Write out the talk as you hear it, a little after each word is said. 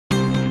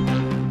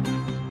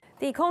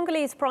The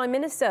Congolese Prime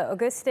Minister,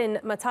 Augustin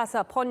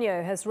Matata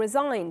Ponyo, has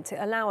resigned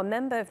to allow a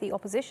member of the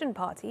opposition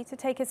party to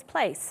take his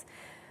place.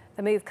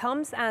 The move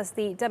comes as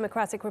the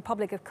Democratic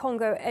Republic of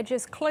Congo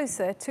edges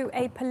closer to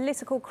a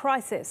political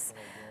crisis.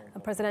 A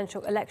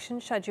presidential election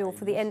scheduled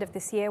for the end of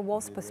this year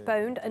was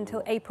postponed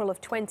until April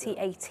of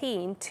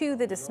 2018 to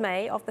the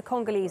dismay of the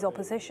Congolese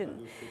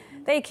opposition.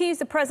 They accuse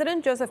the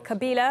president, Joseph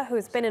Kabila, who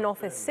has been in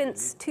office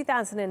since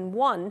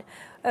 2001,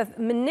 of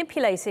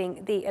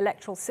manipulating the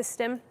electoral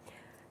system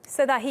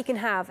so that he can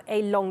have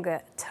a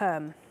longer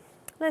term.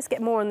 Let's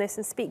get more on this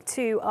and speak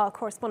to our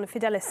correspondent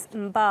Fidelis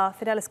Mbah.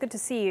 Fidelis, good to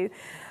see you.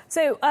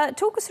 So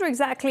talk us through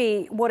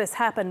exactly what has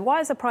happened. Why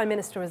has the Prime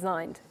Minister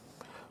resigned?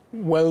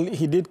 Well,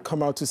 he did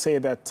come out to say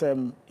that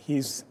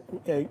it's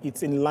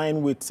in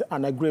line with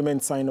an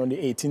agreement signed on the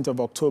 18th of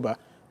October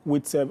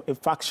with a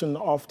faction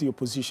of the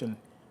opposition.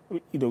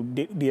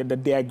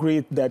 They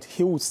agreed that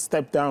he would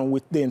step down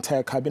with the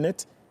entire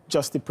cabinet,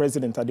 just the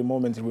president at the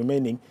moment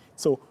remaining.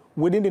 So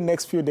within the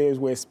next few days,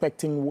 we're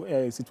expecting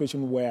a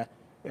situation where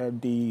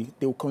they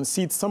will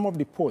concede some of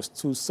the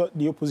posts to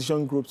the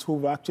opposition groups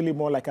who've actually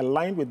more like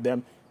aligned with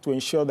them to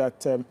ensure that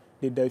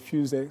they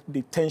diffuse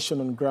the tension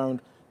on the ground.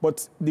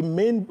 But the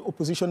main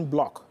opposition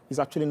bloc is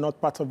actually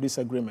not part of this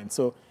agreement.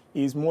 So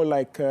it's more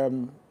like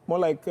an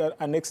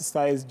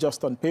exercise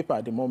just on paper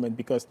at the moment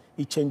because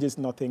it changes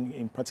nothing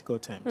in practical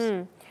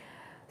terms.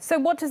 So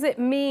what does it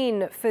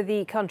mean for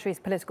the country's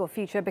political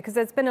future? Because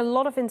there's been a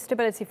lot of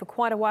instability for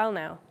quite a while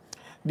now.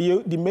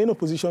 The main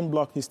opposition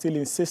bloc is still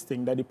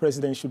insisting that the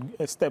president should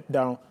step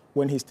down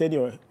when his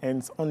tenure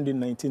ends on the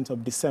 19th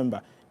of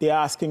December. They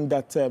are asking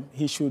that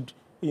he should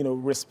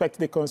respect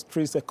the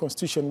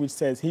constitution, which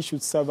says he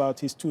should serve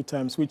out his 2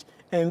 terms, which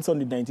ends on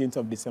the 19th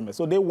of December.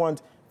 So they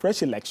want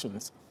fresh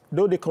elections.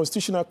 Though the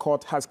Constitutional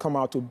Court has come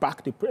out to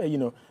back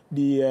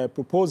the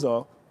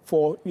proposal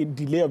for a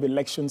delay of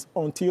elections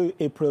until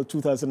April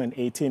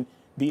 2018,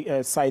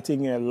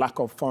 citing a lack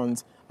of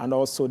funds and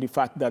also the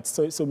fact that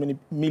so many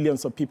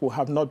millions of people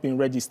have not been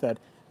registered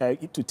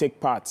to take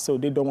part. So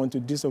they don't want to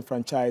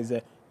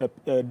disenfranchise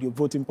the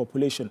voting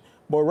population.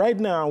 But right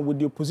now, with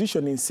the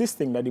opposition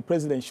insisting that the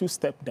president should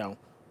step down,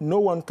 no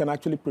one can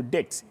actually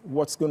predict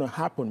what's going to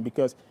happen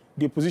because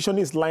the opposition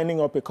is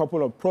lining up a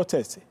couple of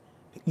protests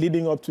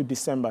leading up to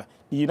December.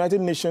 The United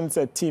Nations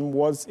team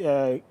was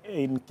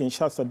in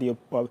Kinshasa,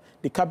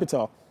 the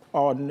capital,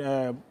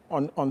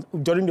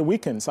 during the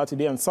weekend,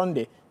 Saturday and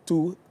Sunday,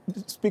 to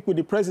speak with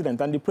the president.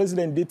 And the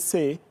president did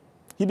say,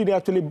 he didn't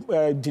actually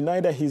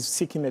deny that he's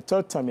seeking a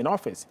 3rd term in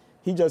office.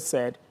 He just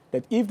said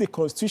that if the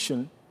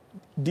Constitution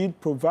did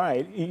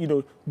provide,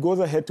 goes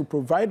ahead to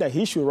provide that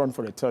he should run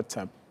for a 3rd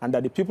term and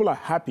that the people are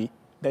happy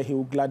that he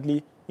will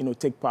gladly,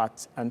 take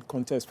part and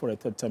contest for a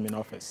 3rd term in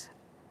office.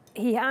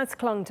 He has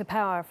clung to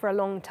power for a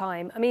long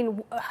time. I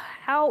mean,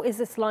 how is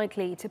this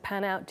likely to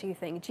pan out, do you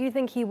think? Do you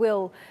think he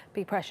will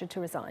be pressured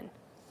to resign?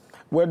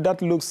 Well,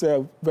 that looks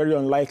very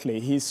unlikely.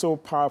 He's so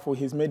powerful.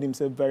 He's made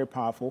himself very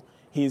powerful.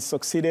 He's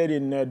succeeded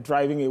in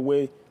driving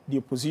away the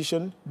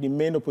opposition, the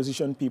main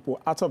opposition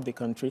people, out of the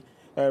country.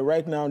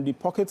 Right now, the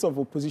pockets of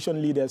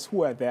opposition leaders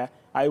who are there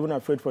are even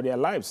afraid for their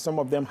lives. Some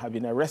of them have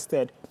been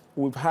arrested.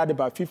 We've had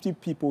about 50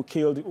 people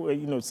killed,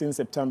 since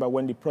September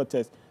when the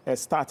protest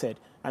started.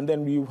 And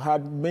then we've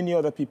had many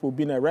other people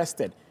being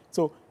arrested.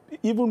 So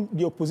even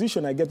the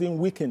opposition are getting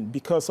weakened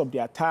because of the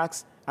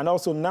attacks. And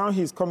also now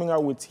he's coming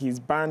out with his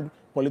banned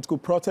political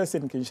protest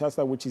in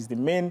Kinshasa, which is the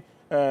main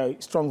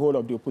stronghold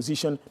of the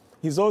opposition.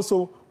 He's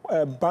also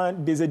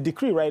banned, there's a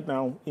decree right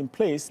now in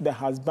place that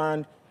has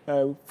banned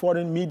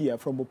foreign media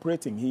from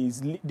operating.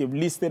 They've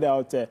listed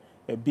out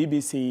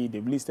BBC,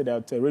 they've listed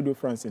out Radio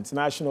France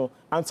International,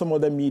 and some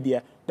other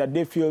media that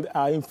they feel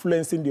are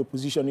influencing the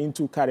opposition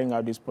into carrying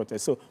out this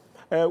protest. So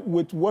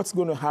with what's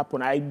going to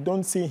happen, I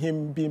don't see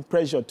him being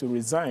pressured to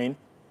resign,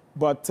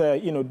 but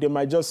they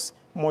might just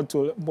want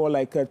to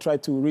try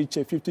to reach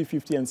a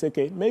 50-50 and say,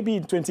 okay, maybe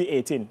in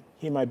 2018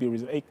 he might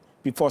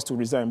be forced to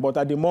resign. But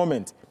at the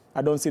moment,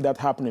 I don't see that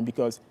happening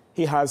because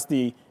he has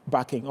the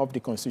backing of the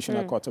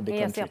Constitutional Court of the country.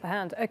 He has the upper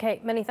hand.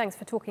 Okay, many thanks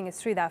for talking us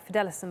through that.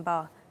 Fidelis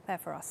Mbah there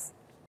for us.